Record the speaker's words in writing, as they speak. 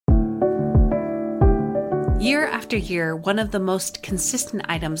Year after year, one of the most consistent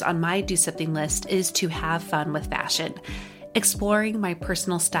items on my do something list is to have fun with fashion. Exploring my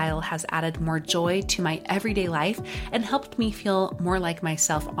personal style has added more joy to my everyday life and helped me feel more like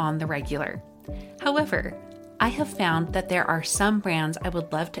myself on the regular. However, I have found that there are some brands I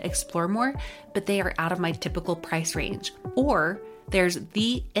would love to explore more, but they are out of my typical price range. Or there's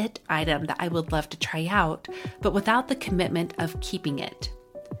the it item that I would love to try out, but without the commitment of keeping it.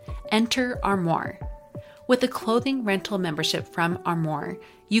 Enter Armoire. With a clothing rental membership from Armoire,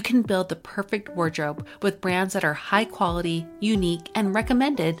 you can build the perfect wardrobe with brands that are high quality, unique, and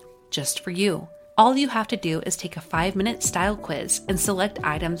recommended just for you. All you have to do is take a 5-minute style quiz and select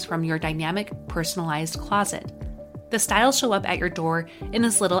items from your dynamic, personalized closet. The styles show up at your door in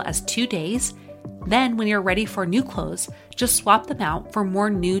as little as 2 days. Then, when you're ready for new clothes, just swap them out for more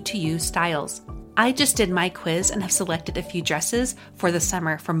new-to-you styles. I just did my quiz and have selected a few dresses for the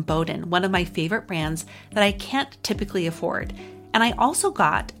summer from Boden, one of my favorite brands that I can't typically afford. And I also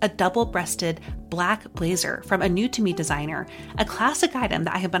got a double-breasted black blazer from a new-to-me designer, a classic item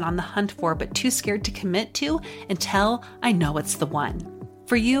that I have been on the hunt for but too scared to commit to until I know it's the one.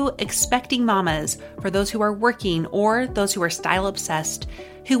 For you expecting mamas, for those who are working or those who are style-obsessed,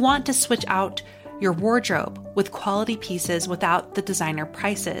 who want to switch out your wardrobe with quality pieces without the designer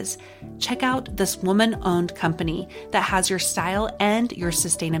prices, check out this woman-owned company that has your style and your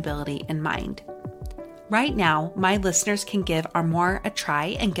sustainability in mind. Right now, my listeners can give Armoire a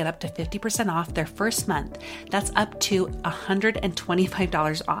try and get up to 50% off their first month. That's up to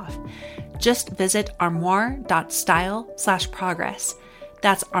 $125 off. Just visit armoire.style/progress.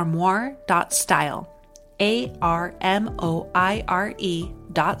 That's armoire.style.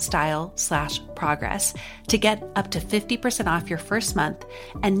 ARMOIRE.style/progress to get up to 50% off your first month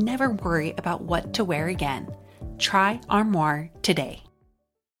and never worry about what to wear again. Try Armoire today.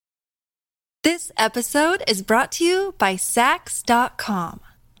 This episode is brought to you by Saks.com.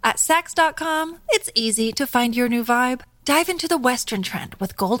 At Saks.com, it's easy to find your new vibe. Dive into the Western trend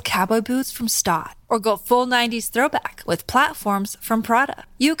with gold cowboy boots from Staud, or go full 90s throwback with platforms from Prada.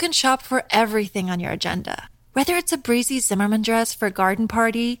 You can shop for everything on your agenda, whether it's a breezy Zimmermann dress for a garden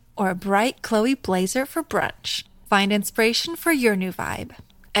party or a bright Chloe blazer for brunch. Find inspiration for your new vibe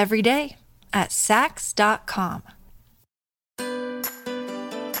every day at Saks.com.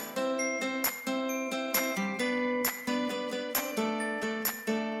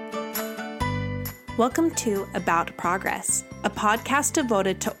 Welcome to About Progress, a podcast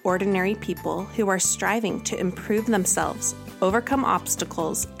devoted to ordinary people who are striving to improve themselves, overcome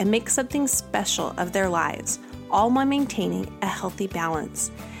obstacles, and make something special of their lives, all while maintaining a healthy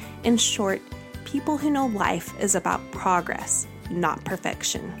balance. In short, people who know life is about progress, not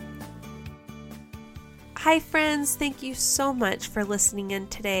perfection. Hi friends, thank you so much for listening in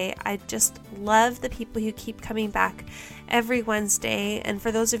today. I just love the people who keep coming back every Wednesday, and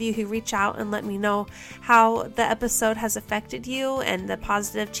for those of you who reach out and let me know how the episode has affected you and the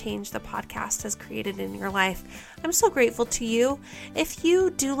positive change the podcast has created in your life, I'm so grateful to you. If you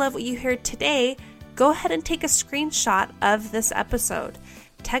do love what you heard today, go ahead and take a screenshot of this episode.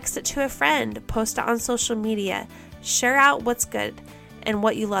 Text it to a friend, post it on social media, share out what's good and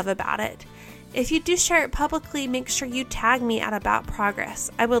what you love about it. If you do share it publicly, make sure you tag me at About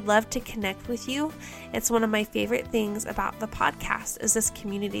Progress. I would love to connect with you. It's one of my favorite things about the podcast is this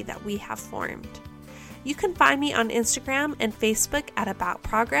community that we have formed. You can find me on Instagram and Facebook at About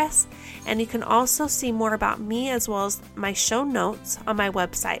Progress, and you can also see more about me as well as my show notes on my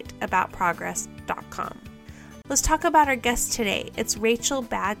website, aboutprogress.com. Let's talk about our guest today. It's Rachel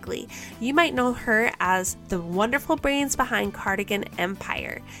Bagley. You might know her as the wonderful brains behind Cardigan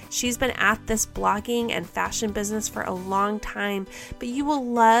Empire. She's been at this blogging and fashion business for a long time, but you will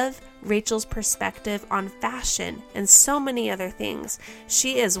love Rachel's perspective on fashion and so many other things.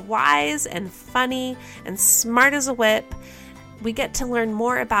 She is wise and funny and smart as a whip. We get to learn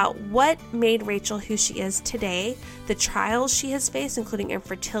more about what made Rachel who she is today, the trials she has faced, including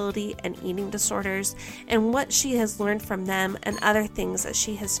infertility and eating disorders, and what she has learned from them and other things that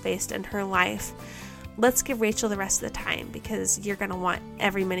she has faced in her life. Let's give Rachel the rest of the time because you're going to want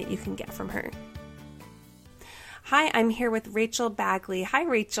every minute you can get from her. Hi, I'm here with Rachel Bagley. Hi,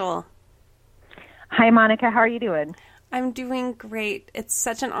 Rachel. Hi, Monica. How are you doing? I'm doing great. It's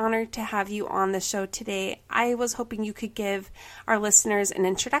such an honor to have you on the show today. I was hoping you could give our listeners an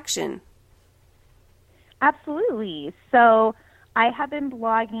introduction. Absolutely. So I have been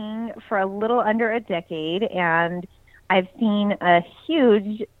blogging for a little under a decade, and I've seen a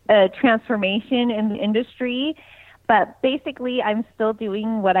huge transformation in the industry. But basically, I'm still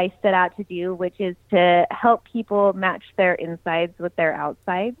doing what I set out to do, which is to help people match their insides with their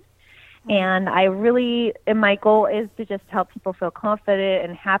outsides. And my goal is to just help people feel confident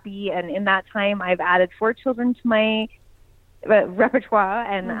and happy. And in that time, I've added 4 children to my repertoire,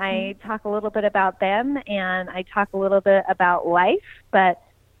 and I talk a little bit about them, and I talk a little bit about life. But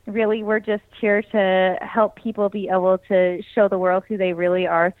really, we're just here to help people be able to show the world who they really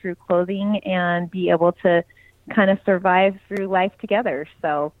are through clothing and be able to kind of survive through life together.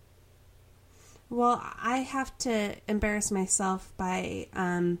 So. Well, I have to embarrass myself by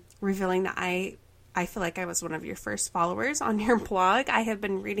revealing that I feel like I was one of your first followers on your blog. I have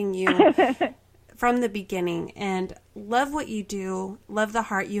been reading you from the beginning and love what you do, love the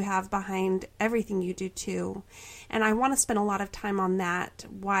heart you have behind everything you do too. And I want to spend a lot of time on that,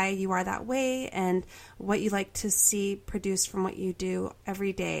 why you are that way and what you like to see produced from what you do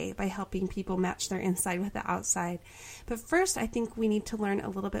every day by helping people match their inside with the outside. But first, I think we need to learn a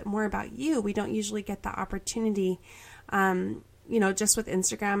little bit more about you. We don't usually get the opportunity, just with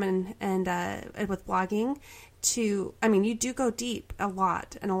Instagram and with blogging you do go deep a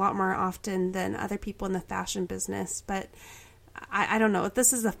lot and a lot more often than other people in the fashion business, but I don't know.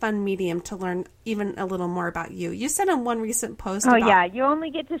 This is a fun medium to learn even a little more about you. You said in one recent post you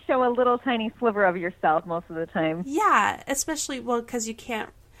only get to show a little tiny sliver of yourself most of the time. Yeah, especially, because you can't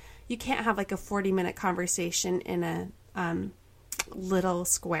have like a 40-minute conversation in a little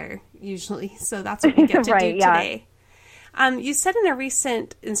square usually. So that's what we get to do today. You said in a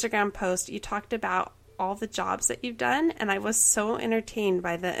recent Instagram post, you talked about all the jobs that you've done, and I was so entertained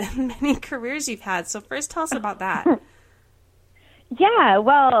by the many careers you've had. So first, tell us about that. Yeah,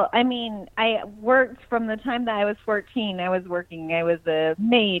 well, I worked from the time that I was 14. I was working. I was a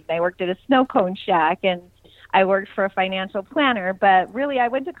maid. I worked at a snow cone shack, and I worked for a financial planner. But really, I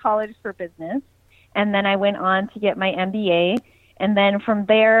went to college for business, and then I went on to get my MBA. And then from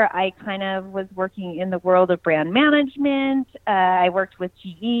there, I kind of was working in the world of brand management. I worked with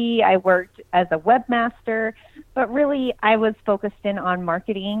GE. I worked as a webmaster. But really, I was focused in on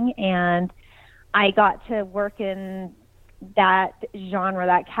marketing, and I got to work in that genre,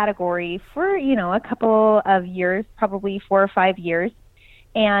 that category for, a couple of years, probably 4 or 5 years.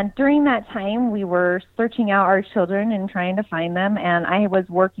 And during that time, we were searching out our children and trying to find them. And I was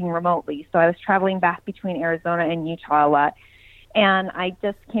working remotely. So I was traveling back between Arizona and Utah a lot. And I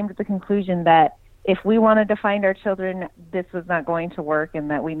just came to the conclusion that if we wanted to find our children, this was not going to work and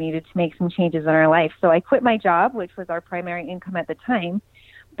that we needed to make some changes in our life. So I quit my job, which was our primary income at the time.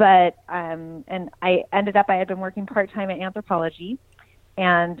 But, and I had been working part-time at Anthropologie.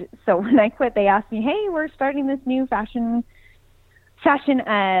 And so when I quit, they asked me, hey, we're starting this new fashion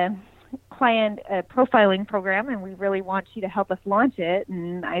client profiling program, and we really want you to help us launch it.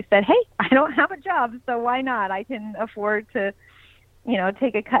 And I said, hey, I don't have a job, so why not? I can afford to,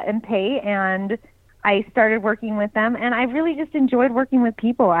 take a cut in pay. And I started working with them, and I really just enjoyed working with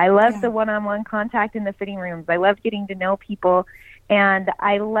people. I loved the one-on-one contact in the fitting rooms. I loved getting to know people, and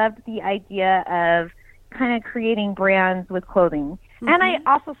I loved the idea of kind of creating brands with clothing. Mm-hmm. And I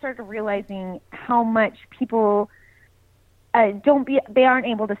also started realizing how much people they aren't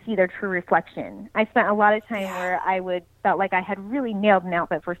able to see their true reflection. I spent a lot of time where I felt like I had really nailed an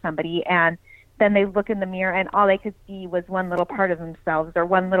outfit for somebody, and then they look in the mirror and all they could see was one little part of themselves or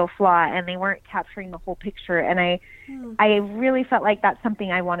one little flaw, and they weren't capturing the whole picture. And I really felt like that's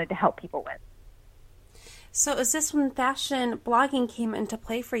something I wanted to help people with. So is this when fashion blogging came into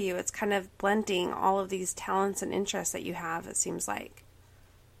play for you? It's kind of blending all of these talents and interests that you have, it seems like.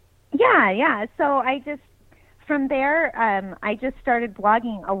 Yeah. So from there, I just started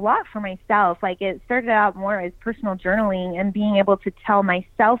blogging a lot for myself. Like, it started out more as personal journaling and being able to tell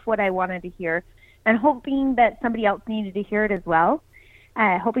myself what I wanted to hear and hoping that somebody else needed to hear it as well,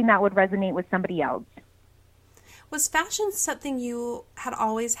 hoping that would resonate with somebody else. Was fashion something you had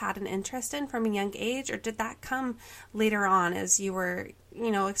always had an interest in from a young age, or did that come later on as you were,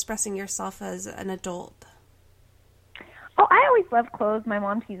 expressing yourself as an adult? Oh, I always loved clothes. My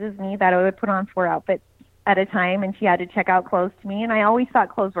mom teases me that I would put on 4 outfits at a time, and she had to check out clothes to me. And I always thought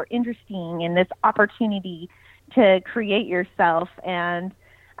clothes were interesting and this opportunity to create yourself. And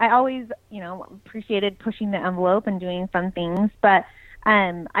I always, appreciated pushing the envelope and doing fun things. But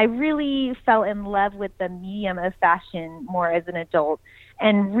I really fell in love with the medium of fashion more as an adult,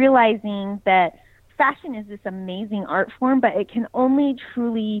 and realizing that fashion is this amazing art form, but it can only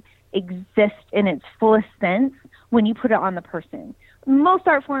truly exist in its fullest sense when you put it on the person. Most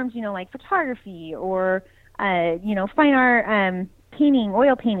art forms, like photography or, fine art, painting,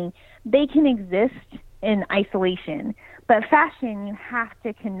 oil painting, they can exist in isolation. But fashion, you have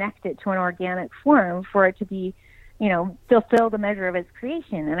to connect it to an organic form for it to be, fulfill the measure of its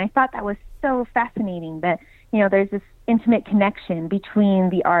creation. And I thought that was so fascinating that, there's this intimate connection between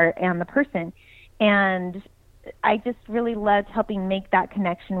the art and the person. And I just really loved helping make that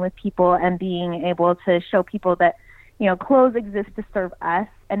connection with people and being able to show people that, you know, clothes exist to serve us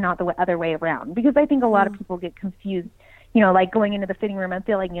and not the other way around. Because I think a lot of people get confused, you know, like going into the fitting room and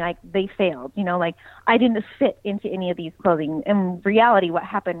feeling like they failed, you know, like I didn't fit into any of these clothing. In reality, what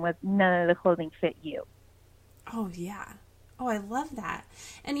happened was none of the clothing fit you. Oh, yeah. Oh, I love that.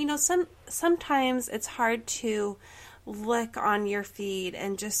 And, you know, sometimes it's hard to look on your feed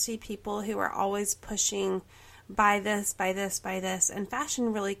and just see people who are always pushing buy this, buy this, buy this. And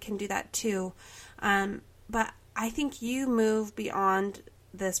fashion really can do that too. But I think you move beyond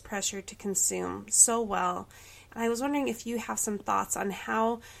this pressure to consume so well. And I was wondering if you have some thoughts on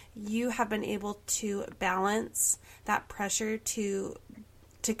how you have been able to balance that pressure to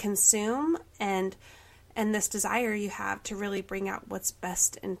consume and this desire you have to really bring out what's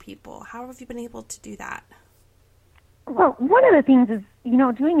best in people. How have you been able to do that? Well, one of the things is, you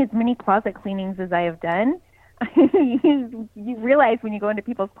know, doing as many closet cleanings as I have done, you realize when you go into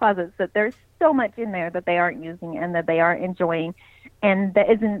people's closets that there's so much in there that they aren't using and that they aren't enjoying and that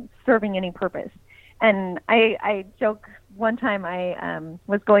isn't serving any purpose. And I joke one time I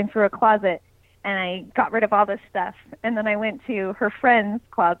was going through a closet and I got rid of all this stuff. And then I went to her friend's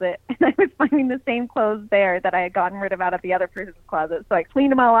closet and I was finding the same clothes there that I had gotten rid of out of the other person's closet. So I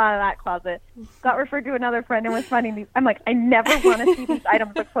cleaned them all out of that closet, got referred to another friend and was finding these. I'm like, I never want to see these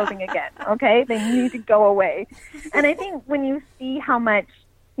items of clothing again. Okay. They need to go away. And I think when you see how much,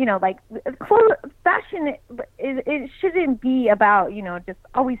 you know, like fashion, it shouldn't be about, you know, just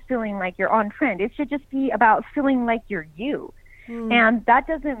always feeling like you're on trend. It should just be about feeling like you're you. And that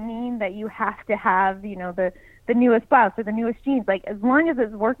doesn't mean that you have to have, you know, the newest blouse or the newest jeans. Like, as long as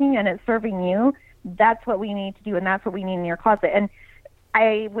it's working and it's serving you, that's what we need to do, and that's what we need in your closet. And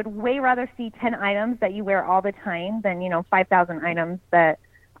I would way rather see 10 items that you wear all the time than, you know, 5,000 items that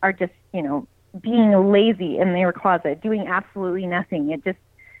are just, you know, being lazy in your closet, doing absolutely nothing.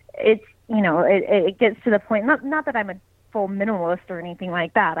 It's you know, it gets to the point, not that I'm a full minimalist or anything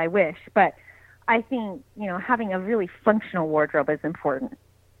like that, I wish, but I think, you know, having a really functional wardrobe is important.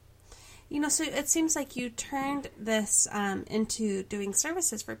 You know, so it seems like you turned this into doing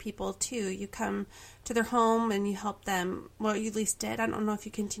services for people, too. You come to their home and you help them. Well, you at least did. I don't know if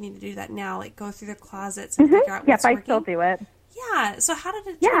you continue to do that now, like go through their closets and figure out what's working. Yes, I still do it. Yeah. So how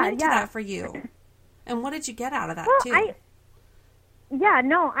did it turn into that for you? And what did you get out of that, too?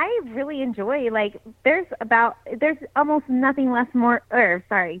 I really enjoy, like, there's almost nothing let me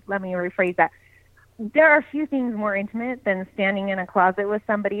rephrase that. There are a few things more intimate than standing in a closet with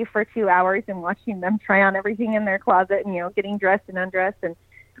somebody for 2 hours and watching them try on everything in their closet and, you know, getting dressed and undressed. And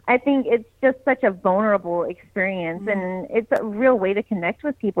I think it's just such a vulnerable experience, and it's a real way to connect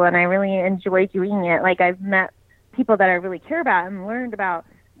with people, and I really enjoy doing it. Like, I've met people that I really care about and learned about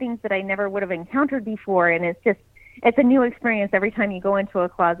things that I never would have encountered before, and it's a new experience every time you go into a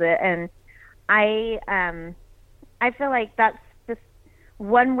closet. And I feel like that's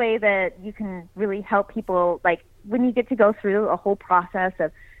one way that you can really help people, like when you get to go through a whole process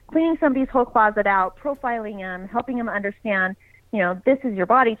of cleaning somebody's whole closet out, profiling them, helping them understand, you know, this is your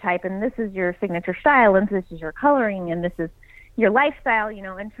body type and this is your signature style and this is your coloring and this is your lifestyle, you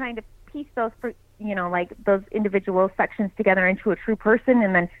know, and trying to piece those, you know, like those individual sections together into a true person,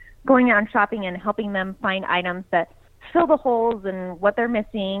 and then going out and shopping and helping them find items that fill the holes and what they're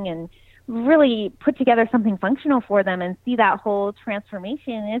missing and really put together something functional for them and see that whole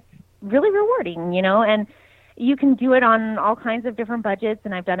transformation. It's really rewarding, you know, and you can do it on all kinds of different budgets,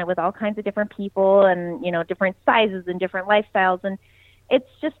 and I've done it with all kinds of different people and, you know, different sizes and different lifestyles, and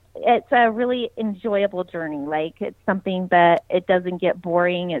it's a really enjoyable journey. Like, it's something that it doesn't get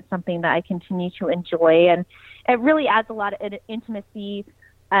boring. It's something that I continue to enjoy, and it really adds a lot of intimacy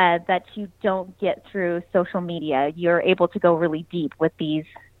that you don't get through social media. You're able to go really deep with these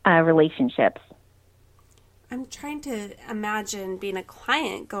relationships. I'm trying to imagine being a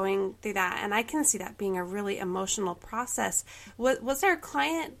client going through that, and I can see that being a really emotional process. Was there a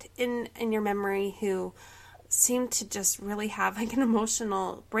client in your memory who seemed to just really have like an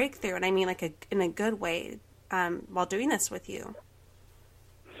emotional breakthrough, and I mean like in a good way, while doing this with you?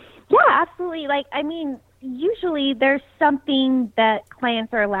 Yeah, absolutely. Like, I mean, usually there's something that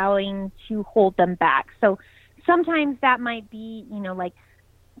clients are allowing to hold them back. So sometimes that might be, you know, like,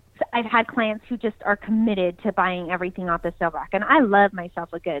 I've had clients who just are committed to buying everything off the sale rack. And I love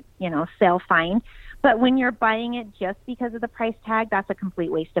myself a good, you know, sale find. But when you're buying it just because of the price tag, that's a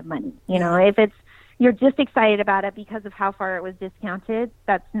complete waste of money. You know, if you're just excited about it because of how far it was discounted,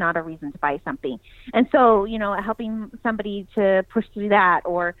 that's not a reason to buy something. And so, you know, helping somebody to push through that,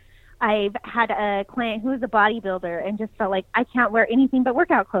 or I've had a client who is a bodybuilder and just felt like I can't wear anything but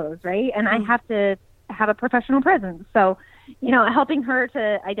workout clothes, right? And I have to have a professional presence. So, helping her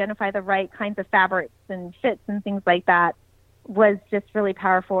to identify the right kinds of fabrics and fits and things like that was just really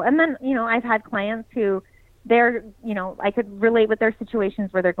powerful. And then, I've had clients who I could relate with their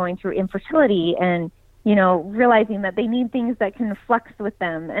situations where they're going through infertility and, realizing that they need things that can flex with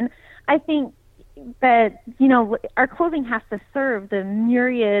them. And I think that, our clothing has to serve the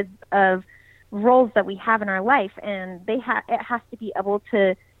myriad of roles that we have in our life, and it has to be able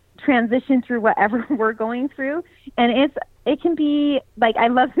to transition through whatever we're going through. And it can be like, I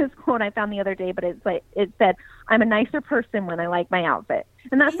love this quote I found the other day, but it's like, it said, I'm a nicer person when I like my outfit.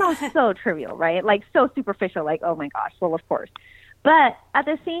 And that sounds so trivial, right? Like so superficial, like, oh my gosh, well, of course. But at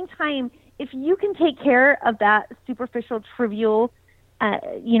the same time, if you can take care of that superficial, trivial,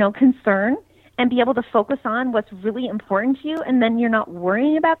 concern and be able to focus on what's really important to you, and then you're not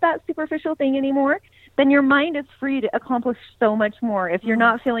worrying about that superficial thing anymore, then your mind is free to accomplish so much more. If you're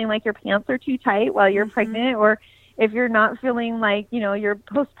not feeling like your pants are too tight while you're pregnant, or if you're not feeling like, your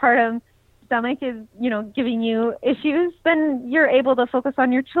postpartum stomach is, giving you issues, then you're able to focus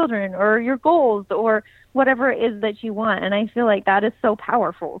on your children or your goals or whatever it is that you want. And I feel like that is so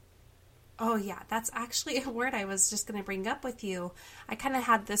powerful. Oh, yeah. That's actually a word I was just going to bring up with you. I kind of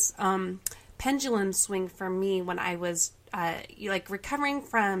had this pendulum swing for me when I was recovering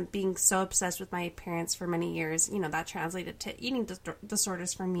from being so obsessed with my appearance for many years. That translated to eating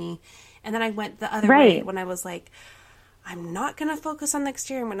disorders for me. And then I went the other way when I was like, I'm not going to focus on the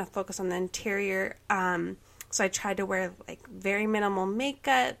exterior. I'm going to focus on the interior. So I tried to wear like very minimal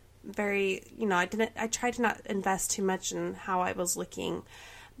makeup, I tried to not invest too much in how I was looking.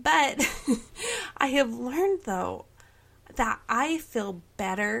 But I have learned, though, that I feel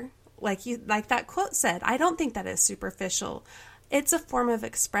better, like that quote said. I don't think that is superficial. It's a form of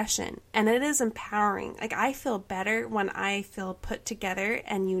expression, and it is empowering. Like, I feel better when I feel put together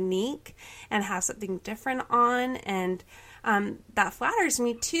and unique and have something different on, and that flatters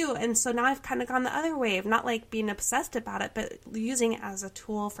me, too. And so now I've kind of gone the other way of not, like, being obsessed about it, but using it as a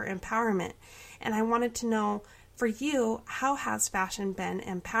tool for empowerment. And I wanted to know, for you, how has fashion been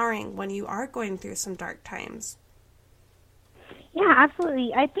empowering when you are going through some dark times? Yeah,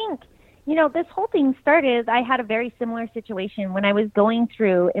 absolutely. I think, this whole thing started, I had a very similar situation when I was going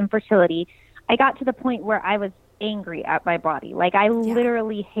through infertility. I got to the point where I was angry at my body. Like, I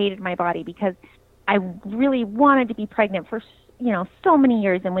literally hated my body because I really wanted to be pregnant for, so many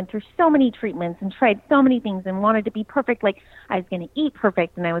years and went through so many treatments and tried so many things and wanted to be perfect. Like, I was going to eat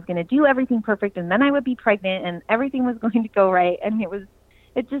perfect and I was going to do everything perfect, and then I would be pregnant and everything was going to go right. And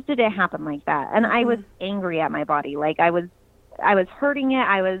it just didn't happen like that. And I was angry at my body. Like, I was hurting it.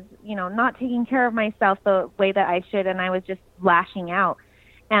 I was, not taking care of myself the way that I should. And I was just lashing out.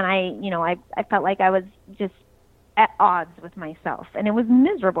 And I felt like I was just at odds with myself, and it was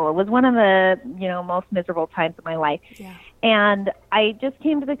miserable. It was one of the, most miserable times of my life. Yeah. And I just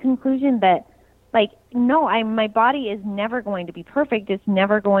came to the conclusion that, like, no, my body is never going to be perfect. I'm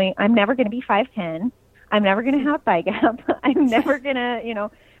never going to be 5'10". I'm never going to have thigh gap. I'm never going to,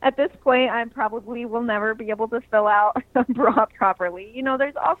 at this point, I probably will never be able to fill out a bra properly.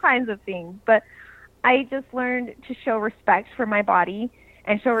 There's all kinds of things. But I just learned to show respect for my body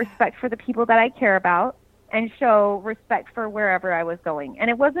and show respect for the people that I care about and show respect for wherever I was going. And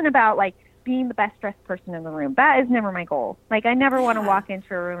it wasn't about, like, being the best dressed person in the room. That is never my goal. Like, I never want to walk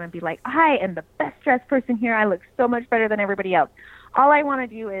into a room and be like, I am the best dressed person here. I look so much better than everybody else. All I want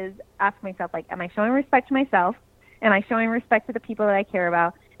to do is ask myself, like, am I showing respect to myself? Am I showing respect to the people that I care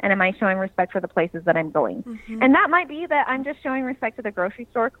about? And am I showing respect for the places that I'm going? Mm-hmm. And that might be that I'm just showing respect to the grocery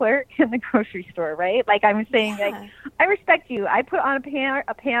store clerk in the grocery store, right? Like, I'm saying, like, I respect you. I put on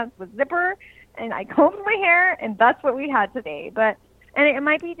a pants with zipper, and I combed my hair, and that's what we had today. And it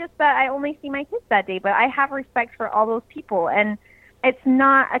might be just that I only see my kids that day, but I have respect for all those people. And it's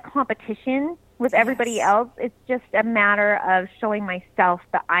not a competition with everybody else. It's just a matter of showing myself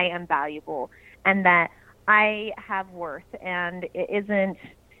that I am valuable and that I have worth. And it isn't,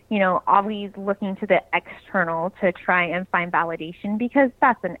 always looking to the external to try and find validation, because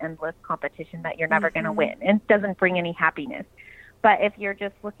that's an endless competition that you're never going to win and doesn't bring any happiness. But if you're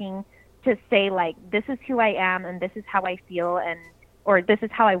just looking to say, like, this is who I am and this is how I feel, or this is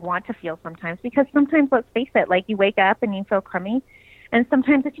how I want to feel sometimes, because sometimes, let's face it, like, you wake up and you feel crummy. And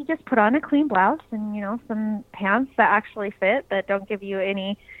sometimes if you just put on a clean blouse and, some pants that actually fit, that don't give you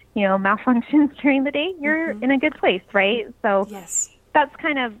any, malfunctions during the day, you're in a good place, right? So that's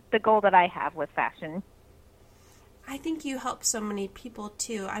kind of the goal that I have with fashion. I think you help so many people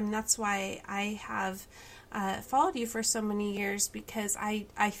too. I mean, that's why I have followed you for so many years because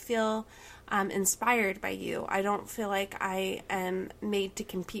I feel inspired by you. I don't feel like I am made to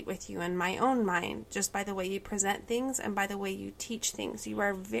compete with you in my own mind, just by the way you present things and by the way you teach things. You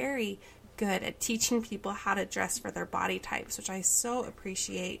are very good at teaching people how to dress for their body types, which I so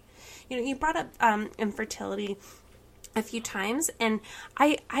appreciate. You brought up infertility a few times, and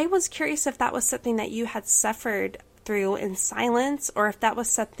I was curious if that was something that you had suffered through in silence, or if that was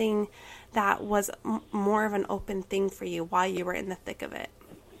something that was more of an open thing for you while you were in the thick of it.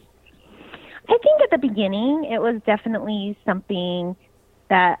 I think at the beginning it was definitely something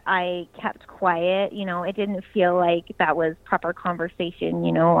that I kept quiet. It didn't feel like that was proper conversation,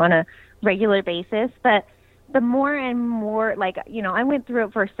 on a regular basis. But the more and more, I went through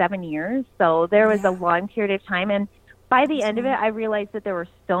it for 7 years. So there was a long period of time. And by the end of it, I realized that there were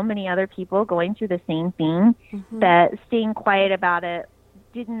so many other people going through the same thing that staying quiet about it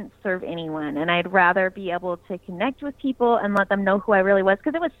didn't serve anyone. And I'd rather be able to connect with people and let them know who I really was,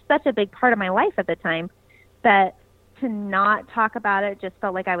 because it was such a big part of my life at the time that to not talk about it just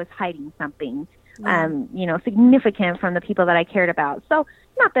felt like I was hiding something, significant from the people that I cared about. So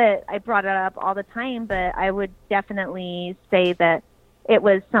not that I brought it up all the time, but I would definitely say that it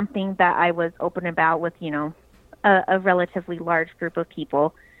was something that I was open about with, a relatively large group of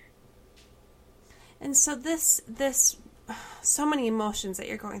people. And so this so many emotions that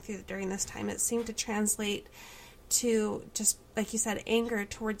you're going through during this time, it seemed to translate to, just like you said, anger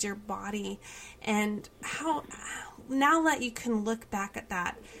towards your body. And how, now that you can look back at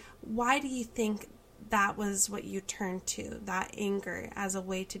that, why do you think that was what you turned to, that anger, as a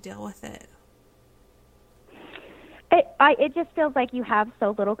way to deal with it? It just feels like you have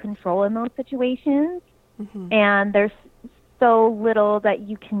so little control in those situations, and there's so little that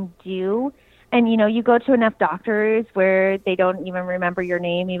you can do. And, you go to enough doctors where they don't even remember your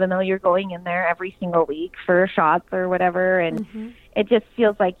name, even though you're going in there every single week for shots or whatever. And it just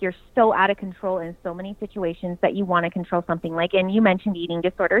feels like you're so out of control in so many situations that you want to control something. And you mentioned eating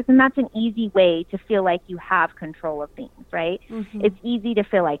disorders, and that's an easy way to feel like you have control of things, right? It's easy to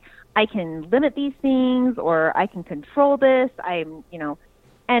feel like I can limit these things, or I can control this.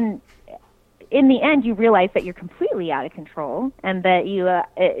 And in the end, you realize that you're completely out of control, and that you're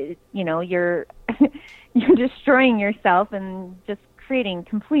you're destroying yourself and just creating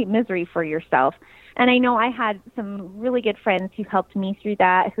complete misery for yourself. And I know I had some really good friends who helped me through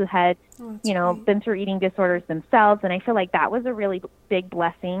that, who had, been through eating disorders themselves. And I feel like that was a really big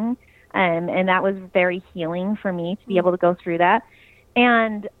blessing. And that was very healing for me to be able to go through that.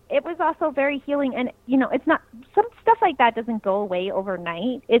 And it was also very healing. And, it's not, some stuff like that doesn't go away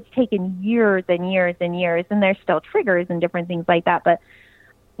overnight. It's taken years and years and years, and there's still triggers and different things like that. But,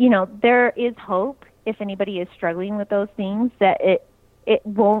 there is hope if anybody is struggling with those things, that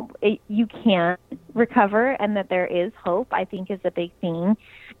you can recover, and that there is hope, I think, is a big thing.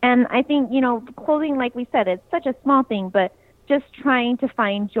 And I think, clothing, like we said, it's such a small thing, but just trying to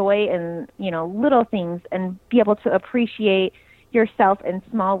find joy in, little things and be able to appreciate yourself in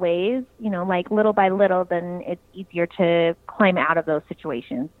small ways, little by little, then it's easier to climb out of those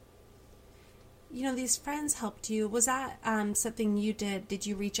situations. These friends helped you. Was that something you did? Did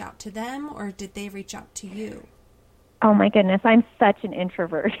you reach out to them, or did they reach out to you? Oh my goodness, I'm such an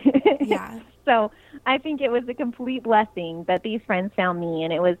introvert. Yeah. So I think it was a complete blessing that these friends found me,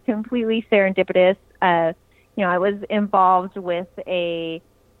 and it was completely serendipitous. I was involved with a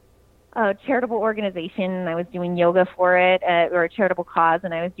charitable organization, and I was doing yoga for it, or a charitable cause,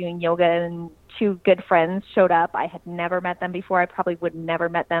 and I was doing yoga, and two good friends showed up. I had never met them before. I probably would never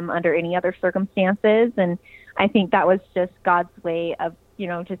met them under any other circumstances, and I think that was just God's way of,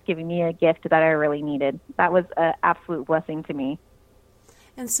 just giving me a gift that I really needed. That was an absolute blessing to me.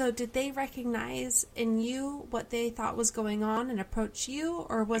 And so did they recognize in you what they thought was going on and approach you,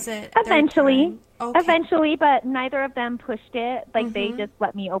 or was it eventually? Okay. Eventually, but neither of them pushed it. They just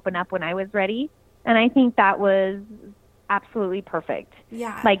let me open up when I was ready. And I think that was absolutely perfect.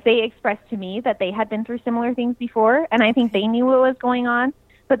 Yeah. They expressed to me that they had been through similar things before, and I think they knew what was going on,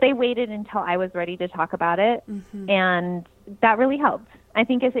 but they waited until I was ready to talk about it. And that really helped. I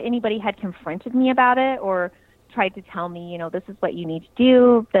think if anybody had confronted me about it or tried to tell me, this is what you need to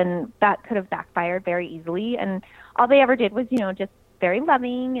do, then that could have backfired very easily. And all they ever did was, just very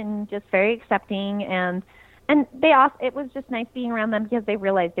loving and just very accepting. And they also, it was just nice being around them because they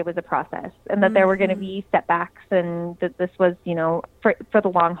realized it was a process, and that there were going to be setbacks, and that this was, for the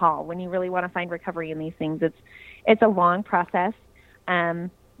long haul. When you really want to find recovery in these things, it's a long process.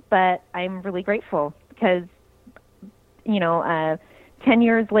 But I'm really grateful because, 10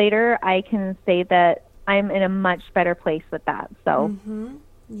 years later, I can say that I'm in a much better place with that. So,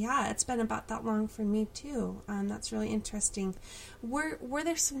 Yeah, it's been about that long for me too. That's really interesting. Were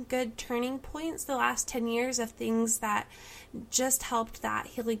there some good turning points the last 10 years of things that just helped that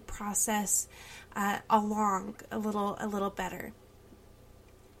healing process along a little better?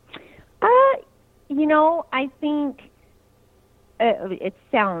 I think it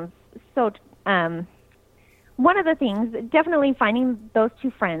sounds so. One of the things, definitely finding those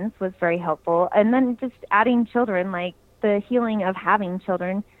two friends was very helpful, and then just adding children, like the healing of having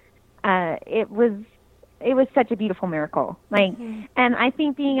children. It was such a beautiful miracle. And I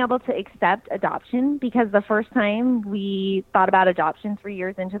think being able to accept adoption, because the first time we thought about adoption 3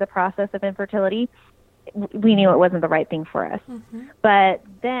 years into the process of infertility, we knew it wasn't the right thing for us. But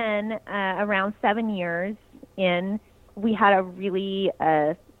then around 7 years in, we had a really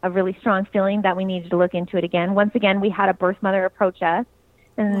strong feeling that we needed to look into it again. Once again, we had a birth mother approach us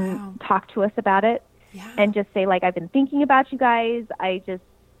and talk to us about it and just say, like, I've been thinking about you guys. I just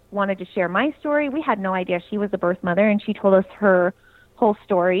wanted to share my story. We had no idea she was a birth mother, and she told us her whole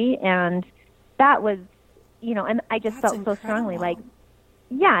story. And that was, and I just felt so strongly, like,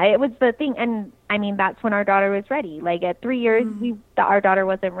 it was the thing. And I mean, that's when our daughter was ready. Like at 3 years, our daughter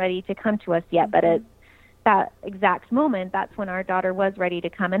wasn't ready to come to us yet, but at that exact moment, that's when our daughter was ready to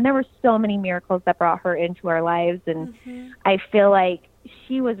come. And there were so many miracles that brought her into our lives. And I feel like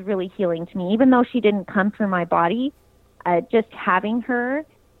she was really healing to me, even though she didn't come through my body. Just having her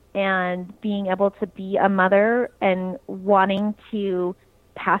and being able to be a mother and wanting to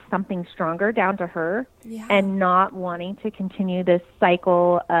pass something stronger down to her and not wanting to continue this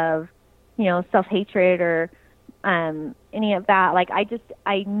cycle of, self-hatred or any of that. Like,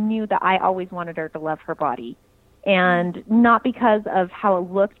 I knew that I always wanted her to love her body, and not because of how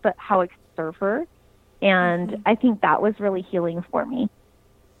it looked, but how it could serve her. And I think that was really healing for me.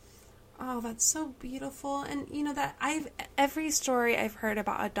 Oh, that's so beautiful. And that every story I've heard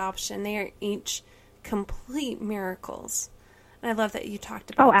about adoption, they are each complete miracles. And I love that you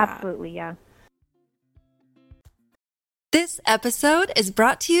talked about that. Oh, absolutely, yeah. This episode is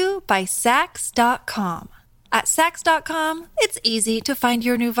brought to you by Sax.com. At Sax.com, it's easy to find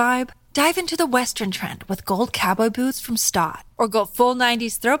your new vibe. Dive into the Western trend with gold cowboy boots from Stott, or go full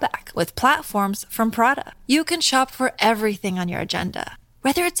 90s throwback with platforms from Prada. You can shop for everything on your agenda,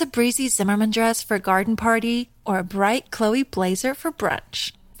 whether it's a breezy Zimmermann dress for a garden party or a bright Chloe blazer for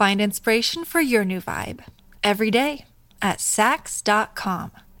brunch. Find inspiration for your new vibe every day at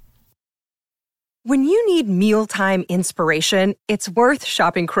Sax.com. When you need mealtime inspiration, it's worth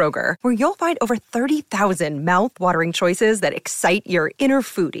shopping Kroger, where you'll find over 30,000 mouth-watering choices that excite your inner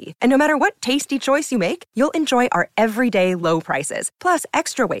foodie. And no matter what tasty choice you make, you'll enjoy our everyday low prices, plus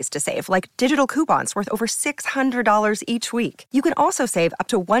extra ways to save, like digital coupons worth over $600 each week. You can also save up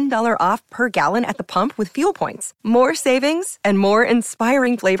to $1 off per gallon at the pump with fuel points. More savings and more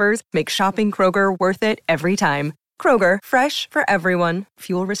inspiring flavors make shopping Kroger worth it every time. Kroger, fresh for everyone.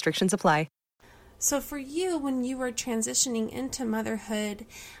 Fuel restrictions apply. So for you, when you were transitioning into motherhood,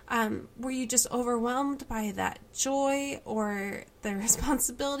 were you just overwhelmed by that joy or the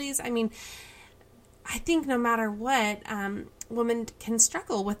responsibilities? I mean, I think no matter what, women can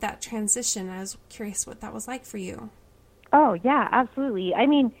struggle with that transition. I was curious what that was like for you. Oh, yeah, absolutely. I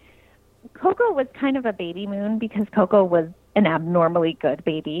mean, Coco was kind of a baby moon because Coco was an abnormally good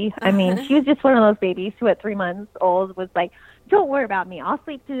baby. I mean, she was just one of those babies who at 3 months old was like, don't worry about me. I'll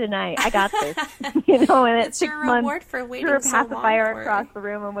sleep through the night. I got this. And at it's 6 your months, reward for waiting threw a so long pacifier for across the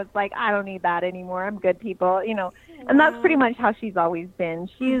room and was like, I don't need that anymore. I'm good, people. And that's pretty much how she's always been.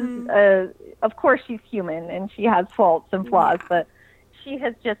 She's, of course, she's human and she has faults and flaws, but she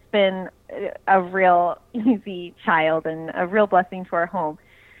has just been a real easy child and a real blessing to our home.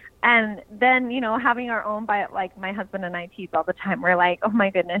 And then, having our own, like my husband and I tease all the time. We're like, oh my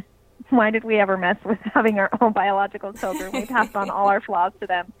goodness, why did we ever mess with having our own biological children? We passed on all our flaws to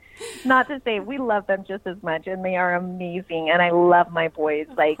them. Not to say we love them just as much, and they are amazing. And I love my boys.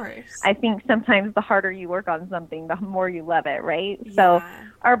 I think sometimes the harder you work on something, the more you love it, right? Yeah. So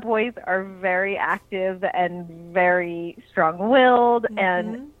our boys are very active and very strong-willed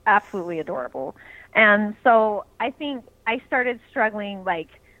and absolutely adorable. And so I think I started struggling,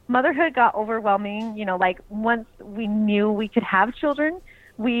 motherhood got overwhelming, once we knew we could have children,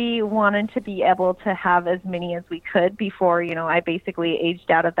 we wanted to be able to have as many as we could before, I basically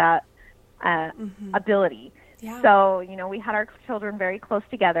aged out of that ability. Yeah. So, we had our children very close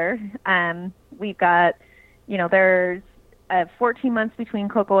together. We've got, there's 14 months between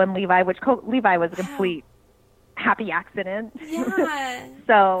Coco and Levi, which Levi was a complete happy accident. Yeah.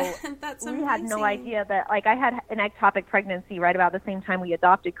 So that's we had no idea that, I had an ectopic pregnancy right about the same time we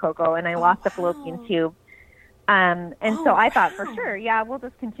adopted Coco, and I lost the fallopian tube And so I thought for sure, yeah, we'll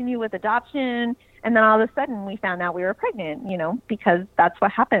just continue with adoption. And then all of a sudden we found out we were pregnant, because that's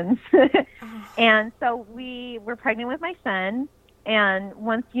what happens. And so we were pregnant with my son. And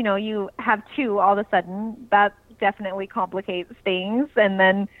once, you have two, all of a sudden that definitely complicates things. And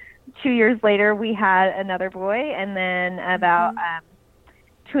then 2 years later we had another boy. And then about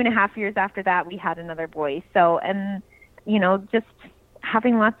 2.5 years after that, we had another boy. So, and, just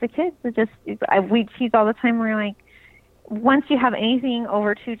having lots of kids, we tease all the time. We're like, once you have anything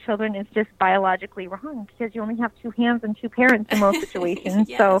over 2 children, it's just biologically wrong because you only have 2 hands and 2 parents in most situations.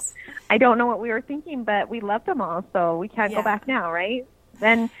 Yes. So I don't know what we were thinking, but we love them all. So we can't go back now. Right.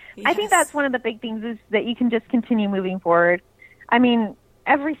 And I think that's one of the big things is that you can just continue moving forward. I mean,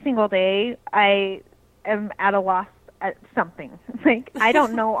 every single day I am at a loss at something. Like, I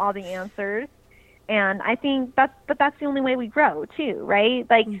don't know all the answers. And I think that's the only way we grow too, right?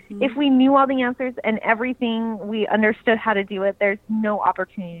 Like, if we knew all the answers and everything, we understood how to do it, there's no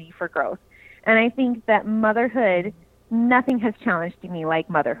opportunity for growth. And I think that motherhood, nothing has challenged me like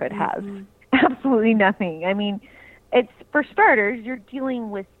motherhood has. Absolutely nothing. I mean, it's, for starters, you're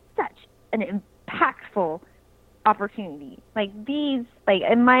dealing with such an impactful opportunity. Like these, like,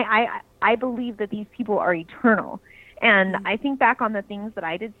 I believe that these people are eternal. And I think back on the things that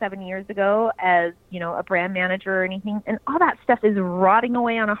I did 7 years ago as, a brand manager or anything, and all that stuff is rotting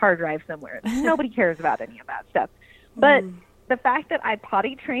away on a hard drive somewhere. Nobody cares about any of that stuff. But the fact that I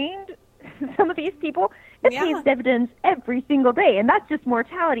potty trained some of these people, it pays dividends every single day. And that's just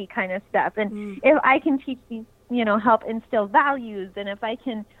mortality kind of stuff. And if I can teach these, help instill values, and if I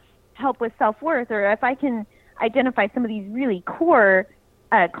can help with self-worth, or if I can identify some of these really core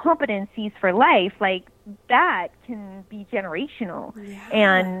competencies for life, like that can be generational.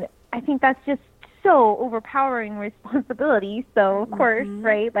 And I think that's just so overpowering responsibility. So of course,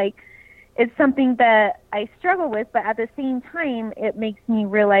 right, like it's something that I struggle with, but at the same time, it makes me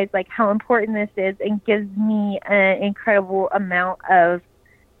realize like how important this is and gives me an incredible amount of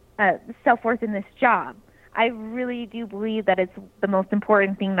self-worth in this job. I really do believe that it's the most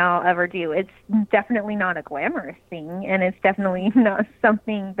important thing that I'll ever do. It's definitely not a glamorous thing, and it's definitely not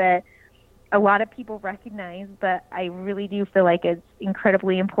something that a lot of people recognize, but I really do feel like it's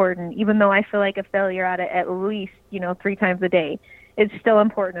incredibly important, even though I feel like a failure at least, 3 times a day. It's still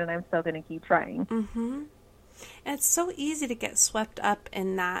important, and I'm still going to keep trying. And it's so easy to get swept up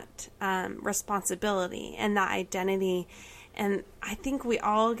in that responsibility and that identity. And I think we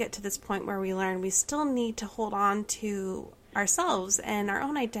all get to this point where we learn we still need to hold on to ourselves and our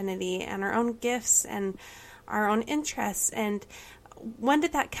own identity and our own gifts and our own interests. And when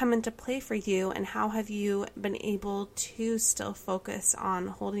did that come into play for you, and how have you been able to still focus on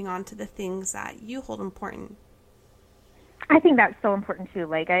holding on to the things that you hold important? I think that's so important too.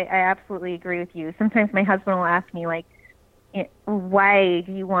 Like, I absolutely agree with you. Sometimes my husband will ask me, like, why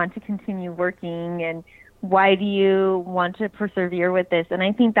do you want to continue working, and why do you want to persevere with this? And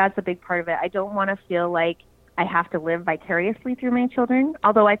I think that's a big part of it. I don't want to feel like I have to live vicariously through my children,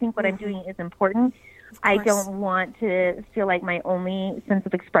 although I think what I'm doing is important. I don't want to feel like my only sense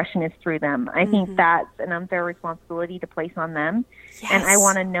of expression is through them. I think that's an unfair responsibility to place on them. And I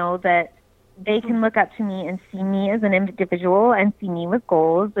want to know that they can look up to me and see me as an individual and see me with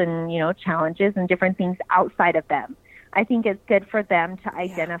goals and, challenges and different things outside of them. I think it's good for them to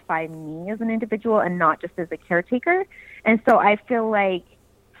identify me as an individual and not just as a caretaker. And so I feel like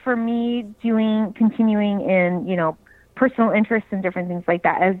for me, continuing in, personal interests and different things like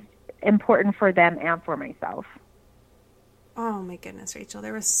that is important for them and for myself. Oh my goodness, Rachel,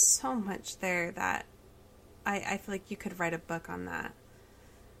 there was so much there that I feel like you could write a book on that.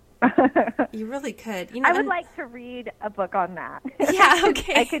 You really could. I would like to read a book on that. Yeah,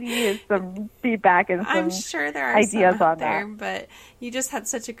 okay. I could use some feedback and some I'm sure there are ideas some out on there, that. but you just had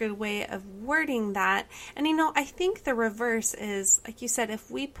such a good way of wording that. And I think the reverse is, like you said, if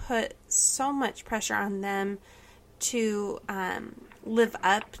we put so much pressure on them to live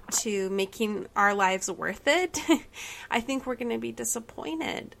up to making our lives worth it, I think we're going to be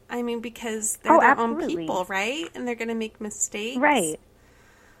disappointed. I mean, because they're their own people, right? And they're going to make mistakes. Right.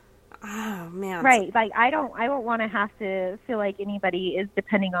 Oh, man. Right. Like, I don't want to have to feel like anybody is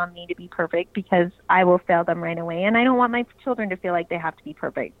depending on me to be perfect, because I will fail them right away. And I don't want my children to feel like they have to be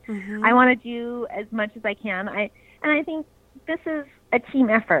perfect. I want to do as much as I can. And I think this is a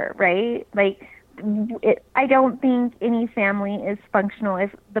team effort, right? Like, I don't think any family is functional if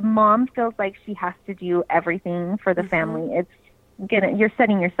the mom feels like she has to do everything for the family. You're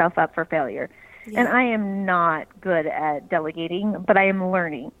setting yourself up for failure. Yeah. And I am not good at delegating, but I am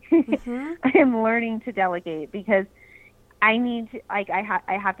learning. I am learning to delegate because I need to, I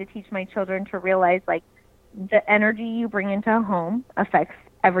have to teach my children to realize, like, the energy you bring into a home affects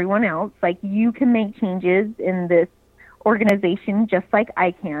everyone else. Like, you can make changes in this organization just like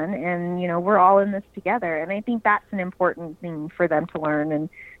I can, and we're all in this together. And I think that's an important thing for them to learn, and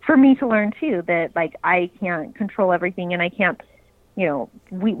for me to learn too, that like I can't control everything, and I can't,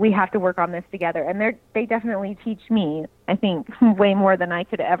 we have to work on this together. And they definitely teach me, I think, way more than I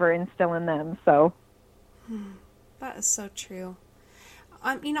could ever instill in them. So that is so true.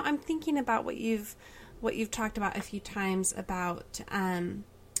 I'm thinking about what you've talked about a few times about,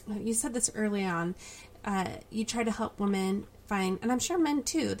 you said this early on, you try to help women find, and I'm sure men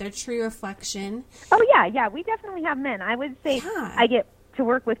too, their true reflection. Oh yeah, we definitely have men. I would say I get to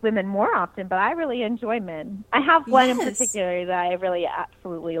work with women more often, but I really enjoy men. I have one in particular that I really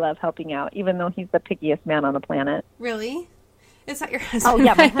absolutely love helping out, even though he's the pickiest man on the planet. Really? Is that your husband? Oh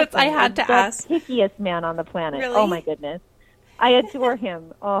yeah, my husband. I had to ask. The pickiest man on the planet. Really? Oh my goodness. I adore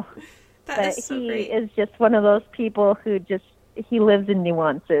him. Oh, that is so great. He is just one of those people who he lives in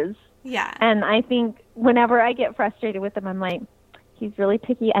nuances. Yeah. And I think whenever I get frustrated with him, I'm like, he's really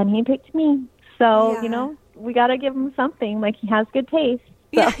picky, and he picked me. So, we got to give him something. Like, he has good taste. So.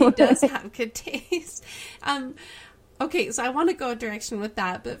 Yeah, he does have good taste. Okay, so I want to go a direction with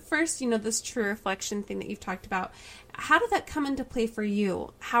that. But first, this true reflection thing that you've talked about, how did that come into play for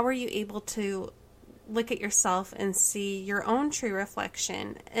you? How were you able to look at yourself and see your own true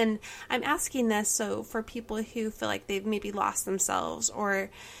reflection? And I'm asking this so for people who feel like they've maybe lost themselves, or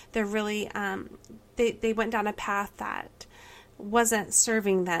they're really, they went down a path that wasn't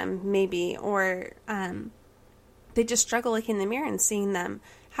serving them maybe, or they just struggle looking in the mirror and seeing them.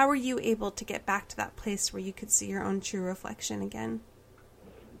 How were you able to get back to that place where you could see your own true reflection again?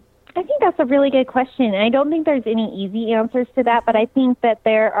 I think that's a really good question. I don't think there's any easy answers to that, but I think that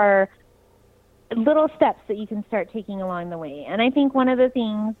there are little steps that you can start taking along the way. And I think one of the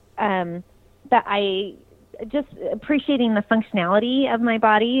things that I just appreciating the functionality of my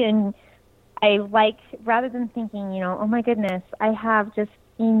body, and I like, rather than thinking, oh my goodness, I have just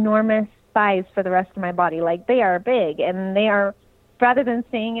enormous thighs for the rest of my body. Like, they are big, and they are, rather than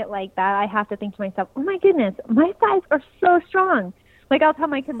saying it like that, I have to think to myself, oh my goodness, my thighs are so strong. Like, I'll tell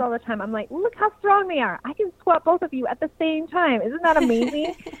my kids all the time, I'm like, look how strong they are. I can squat both of you at the same time. Isn't that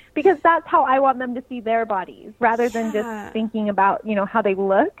amazing? Because that's how I want them to see their bodies, rather than just thinking about, how they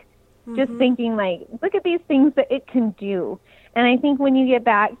look. Just thinking like, look at these things that it can do. And I think when you get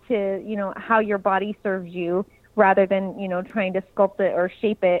back to, how your body serves you, rather than, trying to sculpt it or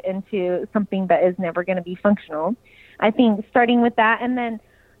shape it into something that is never going to be functional, I think starting with that, and then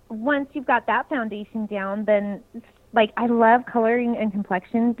once you've got that foundation down, then like, I love coloring and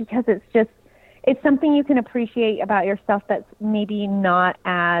complexion, because it's something you can appreciate about yourself that's maybe not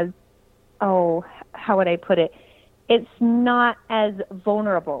as, how would I put it? It's not as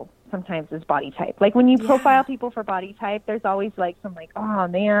vulnerable sometimes as body type. Like, when you profile people for body type, there's always like some like, oh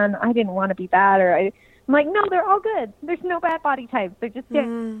man, I didn't want to be that, or I'm like, no, they're all good. There's no bad body types. They're just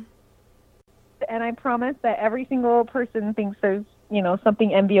and I promise that every single person thinks there's,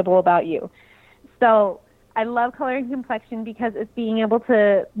 something enviable about you. So I love color and complexion, because it's being able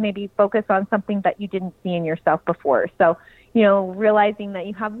to maybe focus on something that you didn't see in yourself before. So, realizing that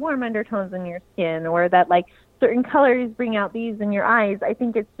you have warm undertones in your skin, or that like certain colors bring out these in your eyes. I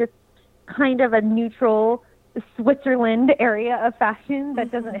think it's just kind of a neutral Switzerland area of fashion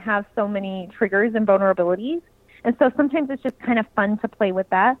that doesn't have so many triggers and vulnerabilities. And so sometimes it's just kind of fun to play with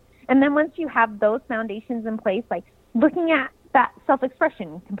that. And then once you have those foundations in place, like looking at that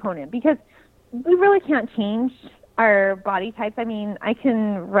self-expression component, because we really can't change our body types. I mean, I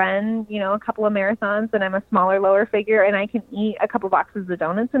can run, a couple of marathons and I'm a smaller lower figure, and I can eat a couple boxes of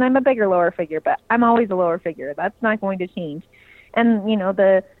donuts and I'm a bigger lower figure, but I'm always a lower figure. That's not going to change. And,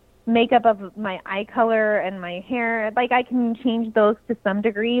 the makeup of my eye color and my hair, like, I can change those to some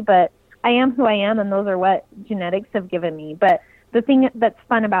degree, but I am who I am, and those are what genetics have given me. But the thing that's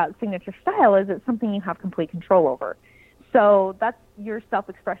fun about signature style is it's something you have complete control over. So that's your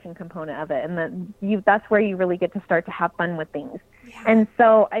self-expression component of it, and that's where you really get to start to have fun with things. Yeah. And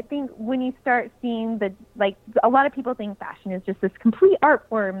so I think when you start seeing a lot of people think fashion is just this complete art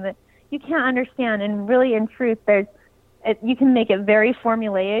form that you can't understand, and really in truth, you can make it very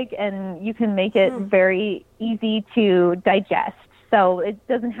formulaic, and you can make it very easy to digest. So it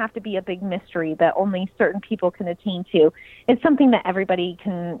doesn't have to be a big mystery that only certain people can attain to. It's something that everybody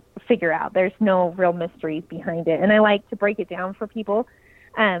can figure out. There's no real mysteries behind it. And I like to break it down for people.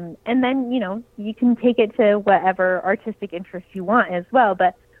 And then, you can take it to whatever artistic interest you want as well.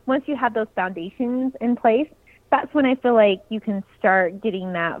 But once you have those foundations in place, that's when I feel like you can start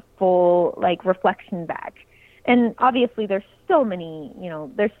getting that full, reflection back. And obviously there's so many,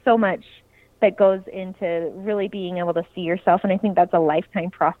 there's so much that goes into really being able to see yourself. And I think that's a lifetime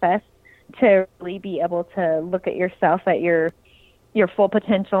process to really be able to look at yourself at your full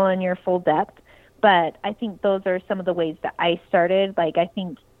potential and your full depth. But I think those are some of the ways that I started. Like, I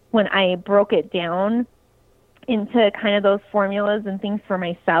think when I broke it down into kind of those formulas and things for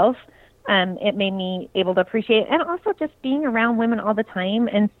myself, it made me able to appreciate it. And also just being around women all the time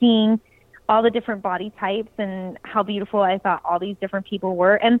and seeing all the different body types and how beautiful I thought all these different people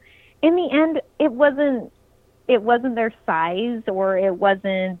were. And in the end, it wasn't their size or it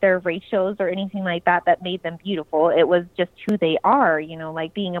wasn't their ratios or anything like that that made them beautiful. It was just who they are, you know,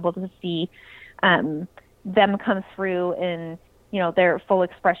 like being able to see them come through in, you know, their full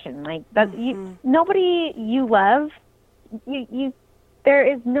expression. Like that, nobody you love, there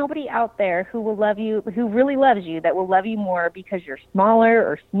is nobody out there who will love you, who really loves you, that will love you more because you're smaller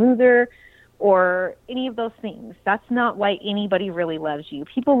or smoother or any of those things. That's not why anybody really loves you.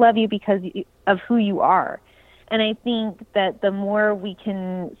 People love you because of who you are. And I think that the more we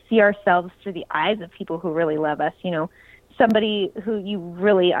can see ourselves through the eyes of people who really love us, you know, somebody who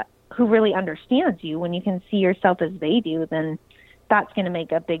really understands you, when you can see yourself as they do, then that's going to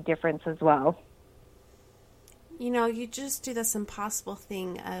make a big difference as well. You know, you just do this impossible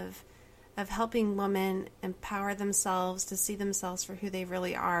thing of helping women empower themselves to see themselves for who they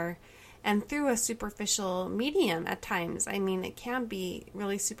really are, and through a superficial medium at times. I mean, it can be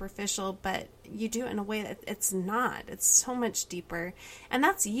really superficial, but you do it in a way that it's not. It's so much deeper. And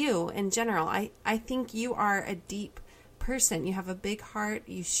that's you in general. I think you are a deep person. You have a big heart.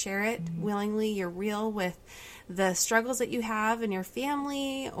 You share it willingly. You're real with the struggles that you have in your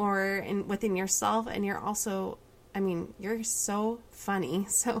family or within yourself. And you're also, I mean, you're so funny.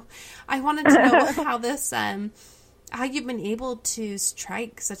 So I wanted to know how this, how you've been able to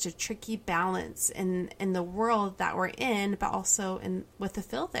strike such a tricky balance in the world that we're in, but also with the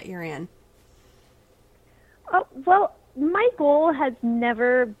field that you're in. Oh, well, my goal has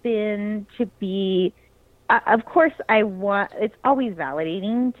never been to be, of course, it's always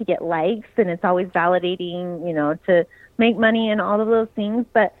validating to get likes, and it's always validating, you know, to make money and all of those things,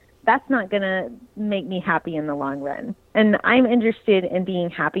 but that's not going to make me happy in the long run. And I'm interested in being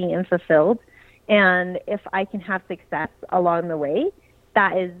happy and fulfilled. And if I can have success along the way,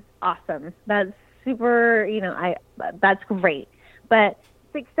 that is awesome. That's super, you know, that's great. But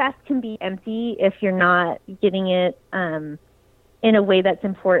success can be empty if you're not getting it in a way that's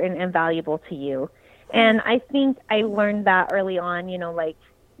important and valuable to you. And I think I learned that early on, you know, like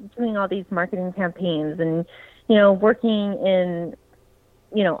doing all these marketing campaigns and, you know, working in,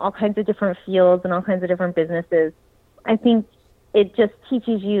 you know, all kinds of different fields and all kinds of different businesses. I think it just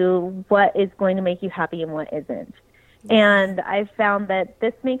teaches you what is going to make you happy and what isn't. And I've found that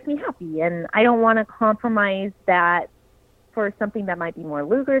this makes me happy, and I don't want to compromise that for something that might be more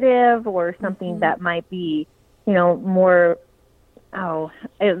lucrative or something that might be, you know, more,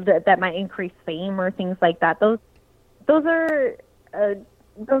 that might increase fame or things like that. Those are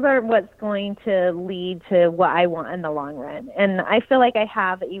what's going to lead to what I want in the long run. And I feel like I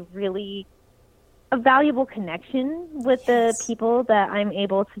have a valuable connection with the people that I'm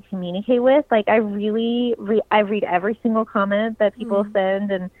able to communicate with. Like, I really I read every single comment that people send,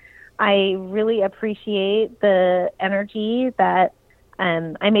 and I really appreciate the energy that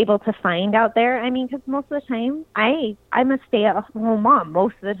I'm able to find out there. I mean, because most of the time, I'm a stay-at-home mom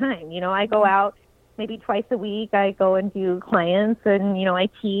most of the time. You know, I go out maybe twice a week. I go and do clients, and, you know, I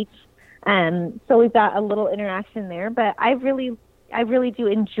teach. So we've got a little interaction there, but I really do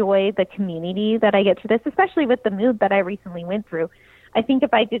enjoy the community that I get through this, especially with the move that I recently went through. I think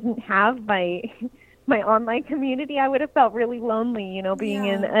if I didn't have my online community, I would have felt really lonely, you know, being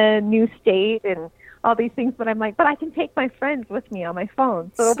in a new state and all these things. But I'm like, but I can take my friends with me on my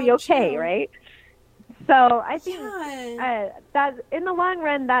phone, so it'll be okay, right? So I think that in the long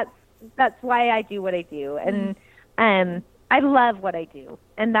run, that's why I do what I do. And I love what I do,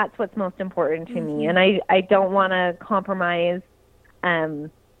 and that's what's most important to me. And I don't want to compromise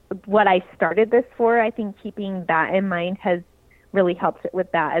what I started this for. I think keeping that in mind has really helped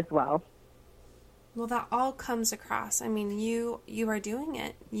with that as well. Well, that all comes across. I mean, you are doing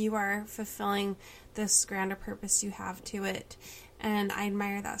it. You are fulfilling this grander purpose you have to it. And I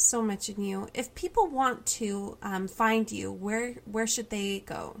admire that so much in you. If people want to find you, where should they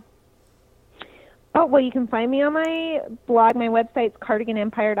go? Oh, well, you can find me on my blog. My website's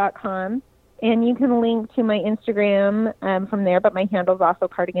cardiganempire.com. And you can link to my Instagram from there, but my handle is also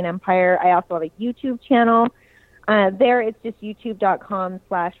Cardigan Empire. I also have a YouTube channel. There it's just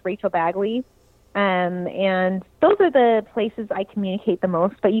youtube.com/Rachel Bagley. And those are the places I communicate the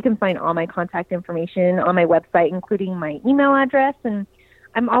most, but you can find all my contact information on my website, including my email address. And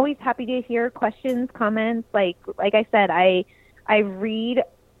I'm always happy to hear questions, comments. Like I said, I read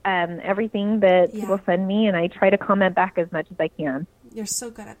everything that people send me, and I try to comment back as much as I can. You're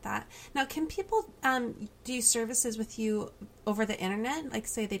so good at that. Now, can people do services with you over the internet? Like,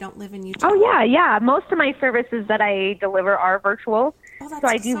 say they don't live in Utah? Oh, yeah. Most of my services that I deliver are virtual. Oh, that's so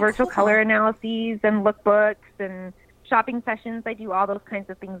I do virtual cool. color analyses and lookbooks and shopping sessions. I do all those kinds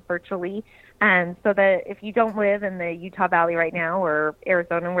of things virtually. And so that if you don't live in the Utah Valley right now or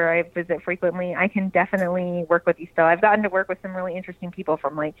Arizona, where I visit frequently, I can definitely work with you still. I've gotten to work with some really interesting people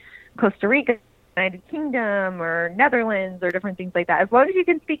from like Costa Rica, United Kingdom, or Netherlands, or different things like that. As long as you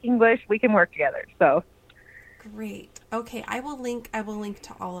can speak English, we can work together. So great. Okay, I will link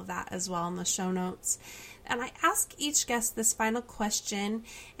to all of that as well in the show notes. And I ask each guest this final question,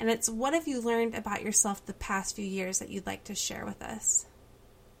 and it's, what have you learned about yourself the past few years that you'd like to share with us?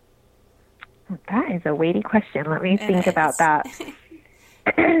 That is a weighty question. Let me think about that.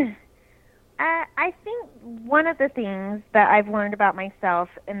 I think one of the things that I've learned about myself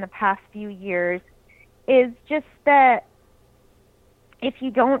in the past few years is just that if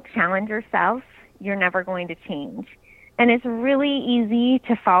you don't challenge yourself, you're never going to change. And it's really easy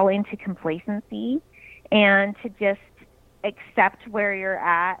to fall into complacency and to just accept where you're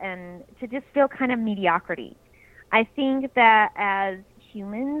at and to just feel kind of mediocrity. I think that as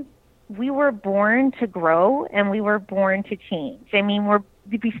humans, we were born to grow and we were born to change. I mean,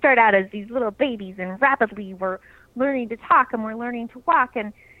 we start out as these little babies, and rapidly we're learning to talk and we're learning to walk.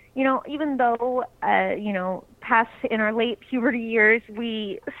 And, you know, even though, past in our late puberty years,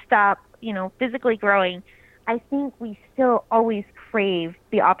 we stop, physically growing, I think we still always crave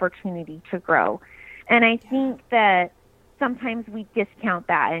the opportunity to grow. And I think that sometimes we discount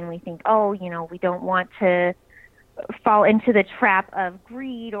that and we think, we don't want to fall into the trap of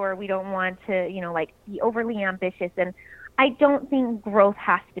greed, or we don't want to, be overly ambitious. And I don't think growth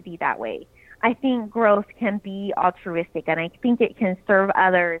has to be that way. I think growth can be altruistic, and I think it can serve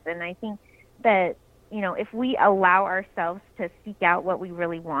others. And I think that, if we allow ourselves to seek out what we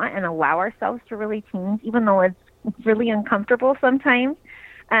really want and allow ourselves to really change, even though it's really uncomfortable sometimes,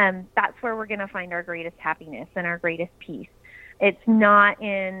 that's where we're going to find our greatest happiness and our greatest peace. It's not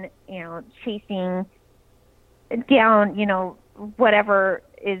in, chasing down, whatever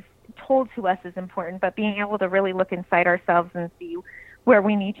is told to us is important, but being able to really look inside ourselves and see where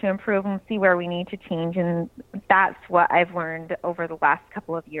we need to improve and see where we need to change. And that's what I've learned over the last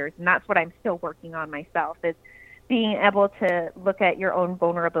couple of years. And that's what I'm still working on myself, is being able to look at your own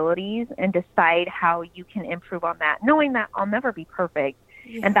vulnerabilities and decide how you can improve on that, knowing that I'll never be perfect.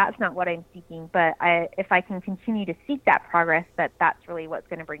 Yeah. And that's not what I'm seeking. But if I can continue to seek that progress, that's really what's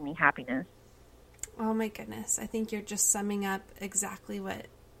going to bring me happiness. Oh my goodness. I think you're just summing up exactly what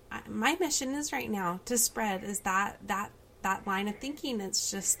my mission is right now to spread, is that line of thinking. It's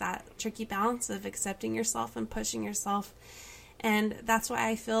just that tricky balance of accepting yourself and pushing yourself. And that's why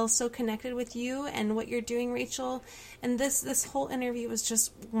I feel so connected with you and what you're doing, Rachel. And this whole interview was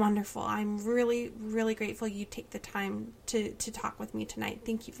just wonderful. I'm really, really grateful you take the time to talk with me tonight.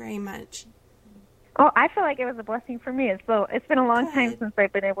 Thank you very much. Oh, I feel like it was a blessing for me. So it's been a long time since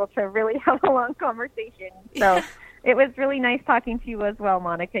I've been able to really have a long conversation. So it was really nice talking to you as well,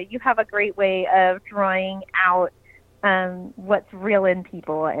 Monica. You have a great way of drawing out what's real in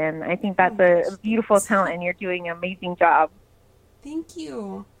people. And I think that's a beautiful talent, and you're doing an amazing job. Thank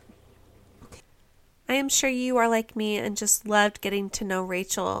you. Okay. I am sure you are like me and just loved getting to know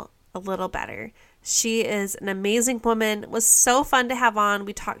Rachel a little better. She is an amazing woman. It was so fun to have on.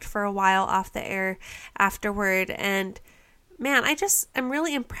 We talked for a while off the air afterward. And man, I'm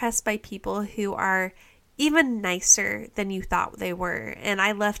really impressed by people who are even nicer than you thought they were. And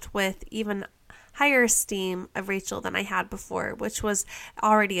I left with even higher esteem of Rachel than I had before, which was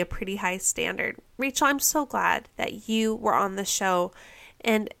already a pretty high standard. Rachel, I'm so glad that you were on the show,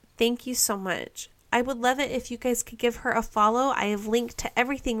 and thank you so much. I would love it if you guys could give her a follow. I have linked to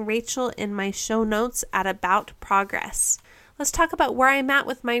everything Rachel in my show notes at About Progress. Let's talk about where I'm at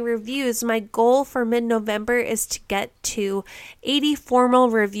with my reviews. My goal for mid-November is to get to 80 formal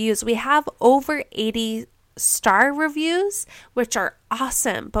reviews. We have over 80 star reviews, which are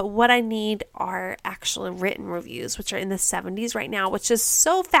awesome, but what I need are actual written reviews, which are in the 70s right now, which is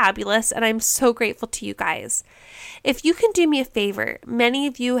so fabulous, and I'm so grateful to you guys. If you can do me a favor, many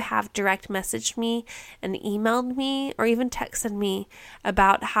of you have direct messaged me and emailed me or even texted me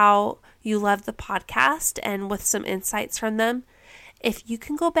about how you love the podcast and with some insights from them. If you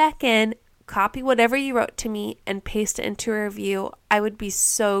can go back in, copy whatever you wrote to me and paste it into a review, I would be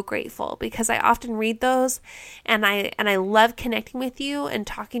so grateful, because I often read those and I love connecting with you and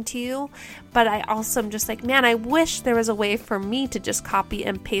talking to you, but I also am just like, man, I wish there was a way for me to just copy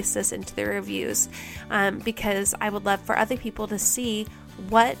and paste this into the reviews, because I would love for other people to see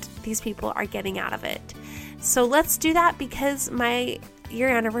what these people are getting out of it. So let's do that, because my year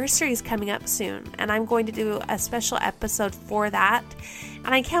anniversary is coming up soon, and I'm going to do a special episode for that,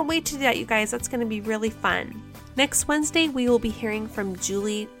 and I can't wait to do that, you guys. That's going to be really fun. Next Wednesday, we will be hearing from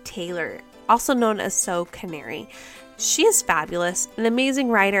Julie Taylor, also known as So Canary. She is fabulous, an amazing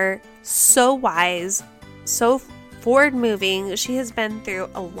writer, so wise, so forward-moving. She has been through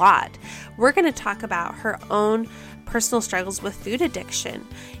a lot. We're going to talk about her own personal struggles with food addiction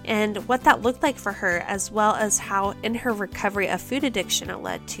and what that looked like for her, as well as how in her recovery of food addiction it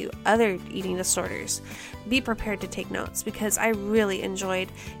led to other eating disorders. Be prepared to take notes, because I really enjoyed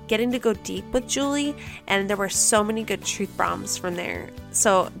getting to go deep with Julie, and there were so many good truth bombs from there.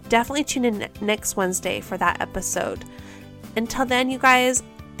 So definitely tune in next Wednesday for that episode. Until then, you guys,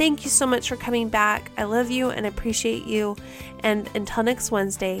 thank you so much for coming back. I love you and appreciate you. And until next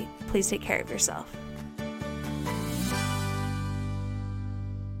Wednesday, please take care of yourself.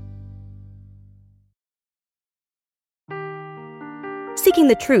 Seeking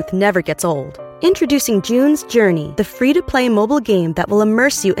the truth never gets old. Introducing June's Journey, the free-to-play mobile game that will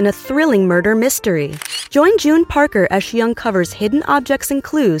immerse you in a thrilling murder mystery. Join June Parker as she uncovers hidden objects and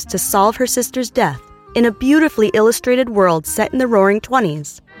clues to solve her sister's death in a beautifully illustrated world set in the Roaring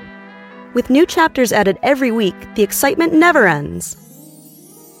 '20s. With new chapters added every week, the excitement never ends.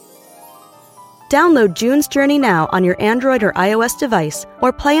 Download June's Journey now on your Android or iOS device,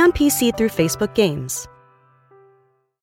 or play on PC through Facebook Games.